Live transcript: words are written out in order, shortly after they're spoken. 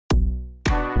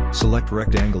Select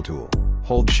Rectangle tool.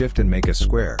 Hold Shift and make a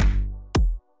square.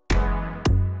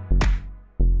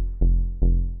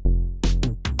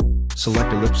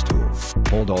 Select Ellipse tool.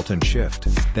 Hold Alt and Shift,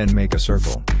 then make a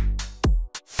circle.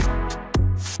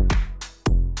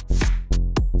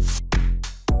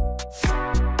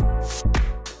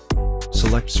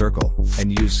 Select Circle,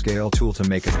 and use Scale tool to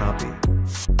make a copy.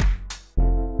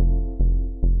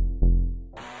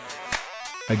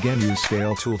 Again, use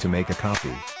Scale tool to make a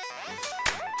copy.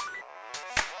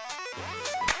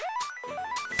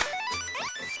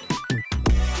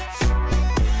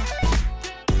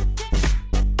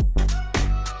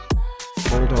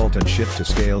 Hold Alt and Shift to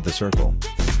scale the circle.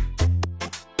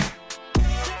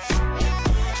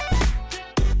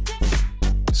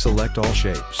 Select all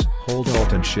shapes, hold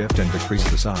Alt and Shift and decrease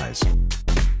the size.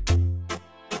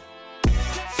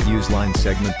 Use Line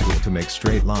Segment tool to make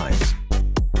straight lines.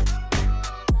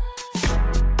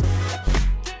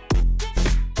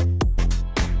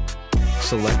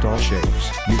 Select all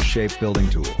shapes, use Shape Building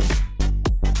tool.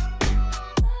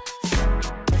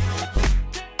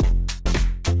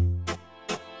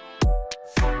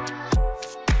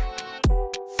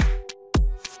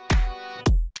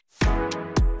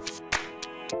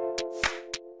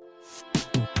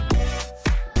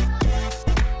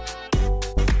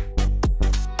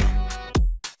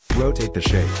 Rotate the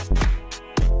shape.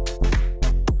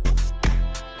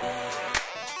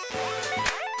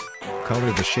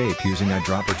 Color the shape using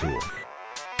eyedropper tool.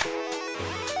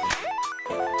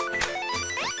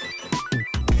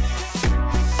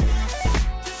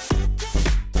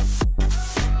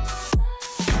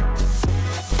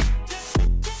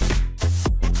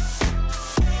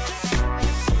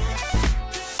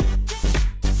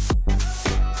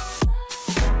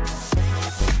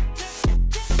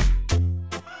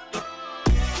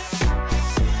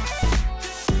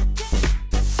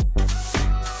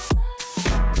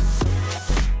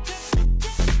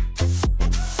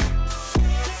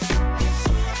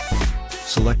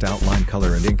 Select outline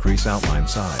color and increase outline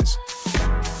size.